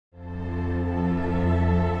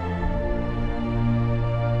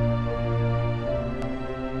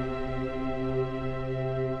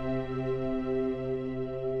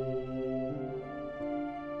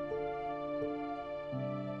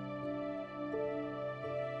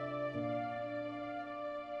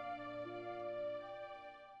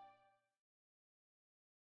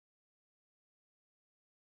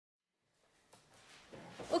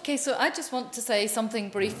Okay, so I just want to say something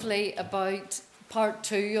briefly about part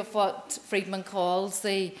 2 of what Friedman calls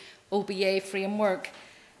the OBA framework.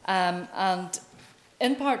 And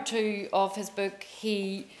in part 2 of his book,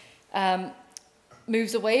 he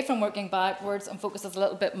moves away from working backwards and focuses a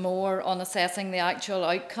little bit more on assessing the actual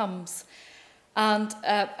outcomes. And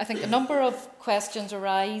I think a number of questions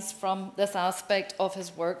arise from this aspect of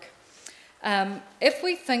his work. If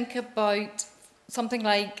we think about something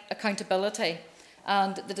like accountability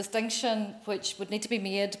and the distinction which would need to be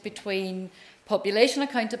made between population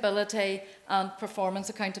accountability and performance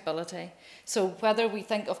accountability. So whether we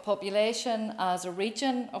think of population as a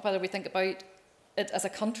region or whether we think about it as a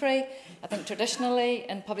country, I think traditionally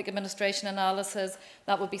in public administration analysis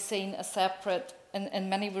that would be seen as separate in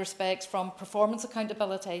many respects from performance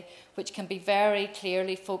accountability, which can be very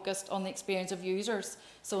clearly focused on the experience of users.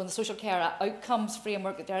 So in the social care outcomes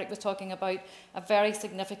framework that Derek was talking about, a very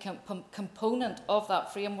significant component of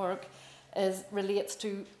that framework relates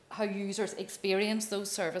to how users experience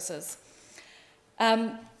those services.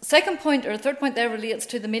 Second point, or third point there, relates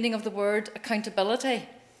to the meaning of the word accountability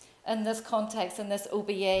in this context, in this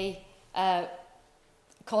OBA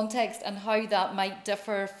context, and how that might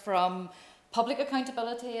differ from public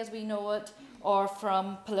accountability as we know it, or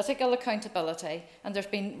from political accountability. And there's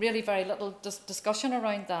been really very little discussion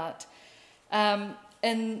around that.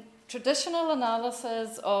 In traditional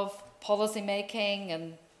analysis of policy making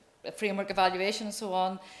and framework evaluation and so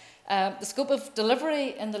on, the scope of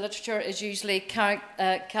delivery in the literature is usually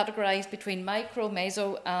categorised between micro,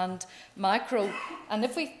 meso and macro. And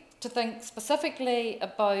if we to think specifically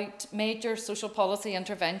about major social policy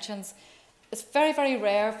interventions, it's very, very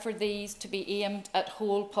rare for these to be aimed at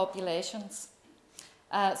whole populations.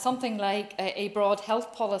 Something like a broad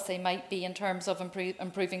health policy might be in terms of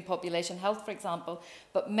improving population health, for example,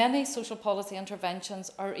 but many social policy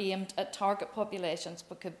interventions are aimed at target populations.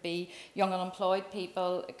 It could be young unemployed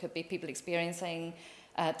people, it could be people experiencing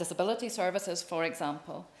disability services, for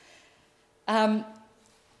example.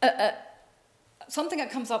 Something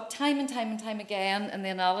that comes up time and time again in the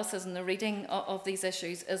analysis and the reading of these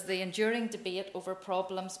issues is the enduring debate over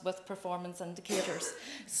problems with performance indicators.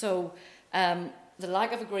 So the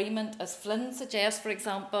lack of agreement, as Flynn suggests, for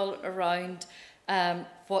example, around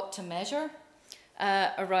what to measure,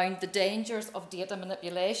 around the dangers of data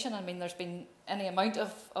manipulation. I mean, there's been any amount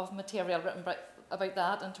of material written about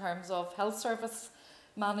that in terms of health service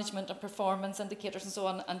management and performance indicators and so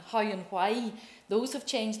on, and how and why those have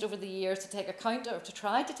changed over the years to take account or to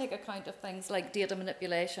try to take account of things like data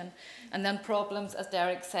manipulation, and then problems, as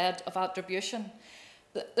Derek said, of attribution.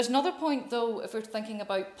 There's another point, though, if we're thinking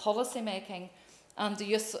about policy making and the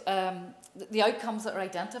use, the outcomes that are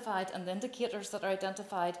identified and the indicators that are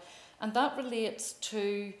identified, and that relates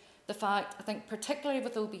to the fact, I think, particularly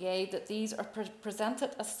with OBA, that these are presented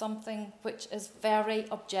as something which is very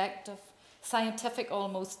objective, scientific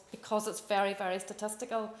almost, because it's very, very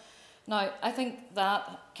statistical. Now, I think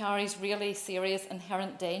that carries really serious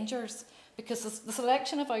inherent dangers, because the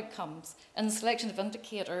selection of outcomes and the selection of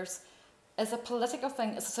indicators is a political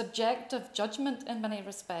thing. It's a subjective judgment in many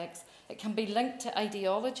respects. It can be linked to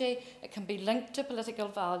ideology, it can be linked to political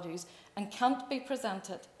values, and can't be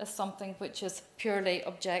presented as something which is purely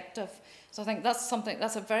objective. So I think that's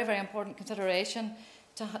a very, very important consideration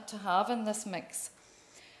to have in this mix.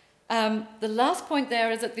 The last point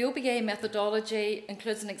there is that the OBA methodology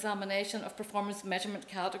includes an examination of performance measurement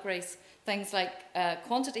categories, things like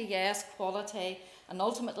quantity, yes, quality, and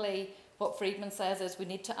ultimately what Friedman says is we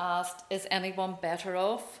need to ask, is anyone better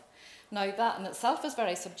off? Now that in itself is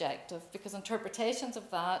very subjective, because interpretations of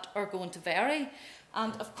that are going to vary.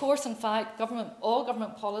 And of course, in fact, all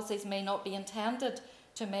government policies may not be intended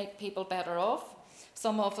to make people better off.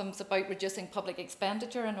 Some of them is about reducing public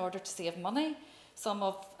expenditure in order to save money. Some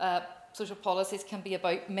of social policies can be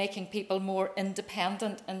about making people more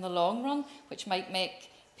independent in the long run, which might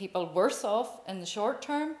make people worse off in the short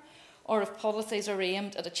term. Or if policies are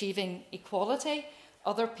aimed at achieving equality,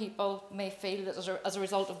 other people may feel that as a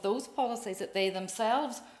result of those policies that they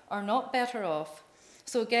themselves are not better off.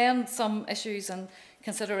 So again, some issues and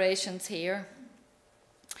considerations here.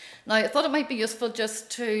 Now, I thought it might be useful just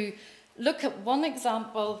to look at one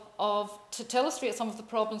example to illustrate some of the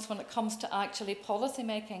problems when it comes to actually policy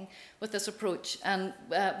making with this approach. And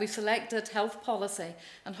we've selected health policy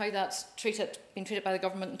and how that's been treated by the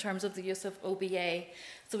government in terms of the use of OBA.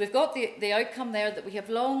 So we've got the outcome there that we have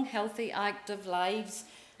long, healthy, active lives.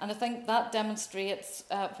 And I think that demonstrates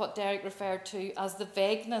what Derek referred to as the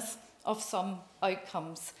vagueness of some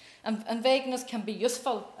outcomes. And vagueness can be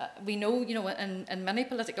useful, we know, in many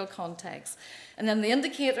political contexts. And then the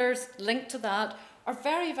indicators linked to that are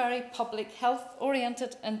very, very public health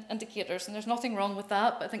oriented indicators, and there's nothing wrong with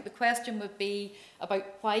that, but I think the question would be about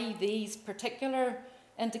why these particular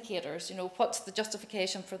indicators, you know, what's the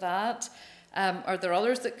justification for that? Are there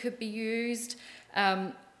others that could be used?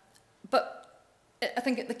 But I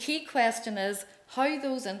think the key question is how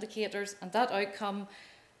those indicators and that outcome,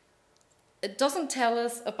 it doesn't tell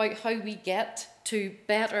us about how we get to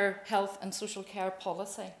better health and social care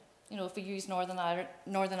policy. You know, if we use Northern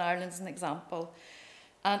Ireland as an example.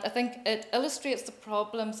 And I think it illustrates the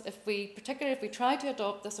problems particularly if we try to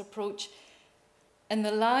adopt this approach in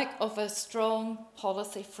the lack of a strong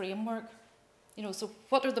policy framework. You know, so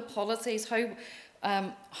what are the policies? How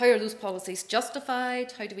are those policies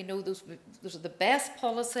justified? How do we know those are the best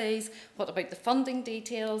policies? What about the funding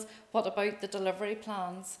details? What about the delivery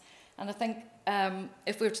plans? And I think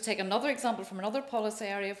if we were to take another example from another policy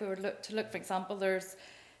area, if we were to look, for example, there's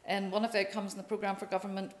in one of the outcomes in the programme for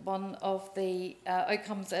government, one of the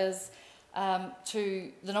outcomes is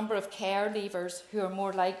to the number of care leavers who are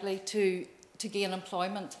more likely to gain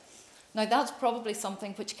employment. Now that's probably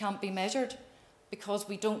something which can't be measured because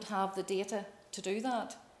we don't have the data to do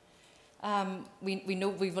that. We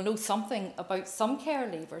will know something about some care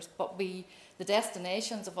leavers, but the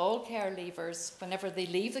destinations of all care leavers, whenever they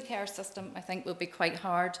leave the care system, I think will be quite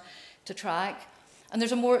hard to track. And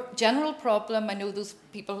there's a more general problem. I know those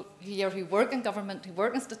people here who work in government, who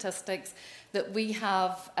work in statistics, that we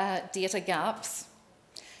have data gaps.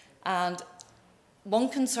 And one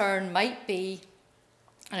concern might be,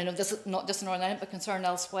 and I know this is not just in Northern Ireland, but concern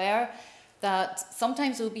elsewhere, that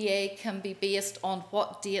sometimes OBA can be based on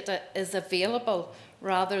what data is available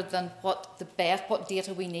rather than what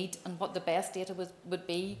data we need and what the best data would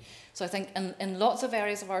be. So I think in lots of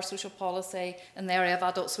areas of our social policy, in the area of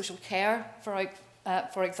adult social care,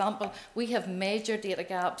 for example, we have major data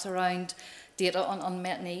gaps around data on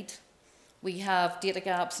unmet need. We have data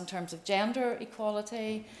gaps in terms of gender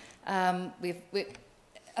equality. I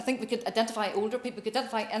think we could identify older people, we could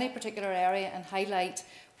identify any particular area and highlight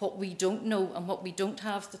what we don't know and what we don't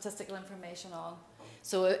have statistical information on.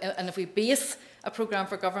 So, and if we base a programme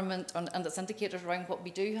for government and its indicators around what we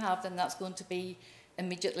do have, then that's going to be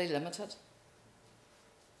immediately limited.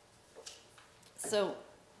 So,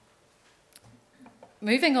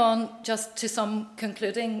 moving on just to some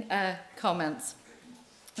concluding comments.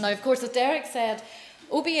 Now, of course, as Derek said,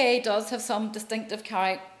 OBA does have some distinctive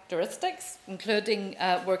characteristics, including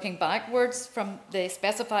working backwards from the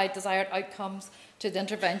specified desired outcomes to the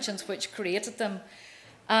interventions which created them.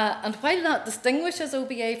 And while that distinguishes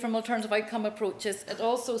OBA from alternative outcome approaches, it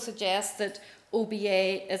also suggests that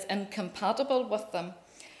OBA is incompatible with them.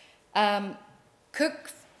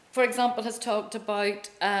 Cook, for example, has talked about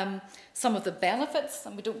some of the benefits,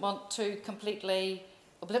 and we don't want to completely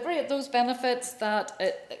obliterate those benefits, that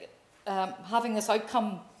having this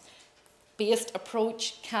outcome-based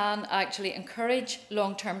approach can actually encourage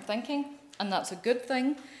long-term thinking, and that's a good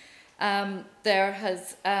thing.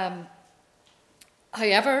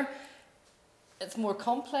 However, it's more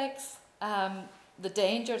complex. The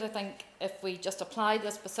dangers, I think, if we just apply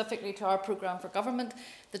this specifically to our programme for government,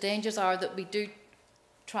 the dangers are that we do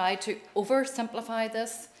try to oversimplify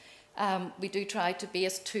this. We do try to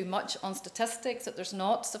base too much on statistics, that there's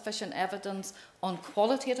not sufficient evidence on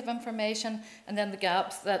qualitative information, and then the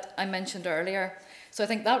gaps that I mentioned earlier. So I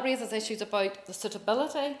think that raises issues about the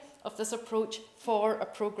suitability of this approach for a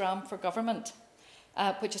programme for government,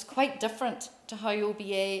 which is quite different to how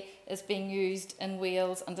OBA is being used in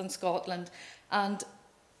Wales and in Scotland. And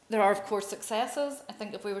there are, of course, successes. I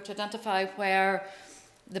think if we were to identify where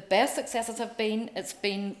the best successes have been, it's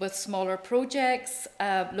been with smaller projects,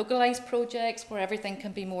 localised projects, where everything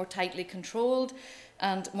can be more tightly controlled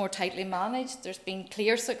and more tightly managed. There's been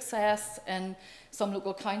clear success in some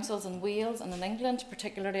local councils in Wales and in England,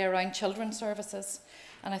 particularly around children's services.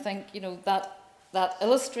 And I think, you know, that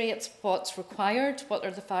illustrates what's required, what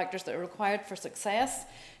are the factors that are required for success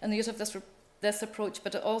in the use of this approach,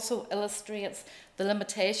 but it also illustrates the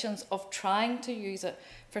limitations of trying to use it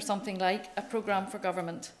for something like a programme for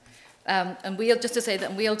government. And Wales, just to say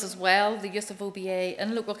that in Wales as well, the use of OBA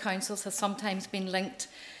in local councils has sometimes been linked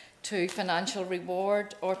to financial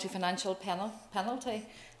reward or to financial penalty,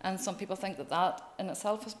 and some people think that that in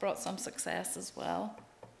itself has brought some success as well.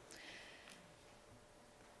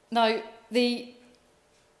 Now,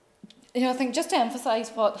 I think just to emphasise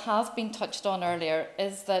what has been touched on earlier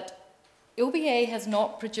is that OBA has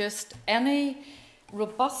not produced any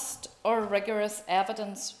robust or rigorous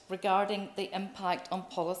evidence regarding the impact on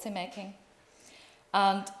policy making.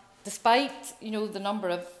 And despite, you know, the number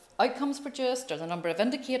of outcomes produced or the number of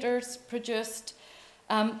indicators produced,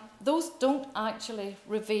 those don't actually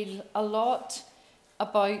reveal a lot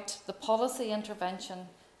about the policy intervention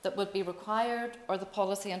that would be required or the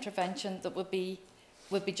policy intervention that would be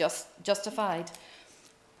justified.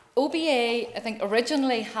 OBA, I think,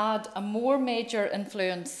 originally had a more major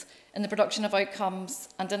influence in the production of outcomes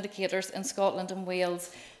and indicators in Scotland and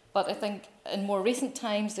Wales, but I think in more recent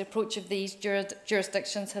times the approach of these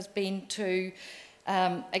jurisdictions has been to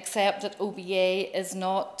accept that OBA is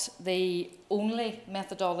not the only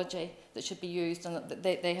methodology that should be used, and that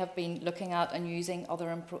they have been looking at and using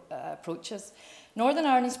other approaches. Northern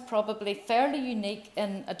Ireland is probably fairly unique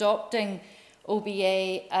in adopting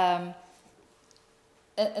OBA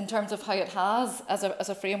in terms of how it has as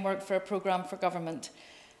a framework for a programme for government.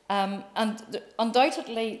 And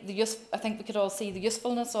undoubtedly, I think we could all see the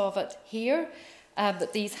usefulness of it here,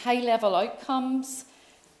 that these high-level outcomes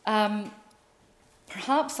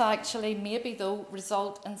perhaps actually, maybe though,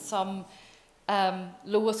 result in some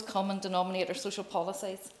lowest common denominator social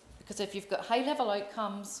policies. Because if you've got high-level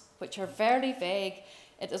outcomes, which are very vague,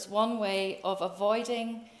 it is one way of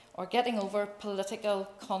avoiding or getting over political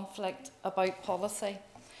conflict about policy.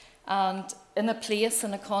 And in a place,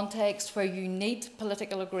 in a context where you need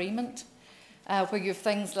political agreement, where you have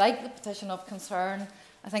things like the petition of concern,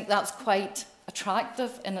 I think that's quite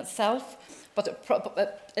attractive in itself, but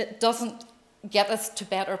it doesn't get us to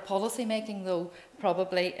better policy making, though,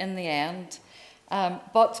 probably in the end.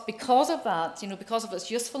 But because of that, because of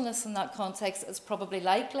its usefulness in that context, it's probably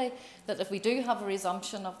likely that if we do have a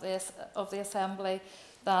resumption of the Assembly,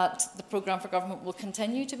 that the programme for government will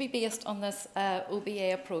continue to be based on this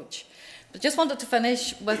OBA approach. But just wanted to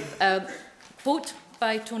finish with a quote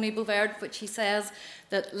by Tony Bouvard, which he says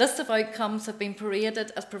that lists of outcomes have been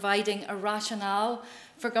paraded as providing a rationale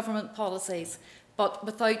for government policies, but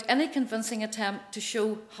without any convincing attempt to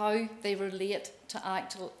show how they relate to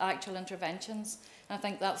actual interventions. And I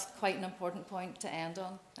think that's quite an important point to end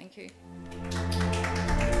on. Thank you.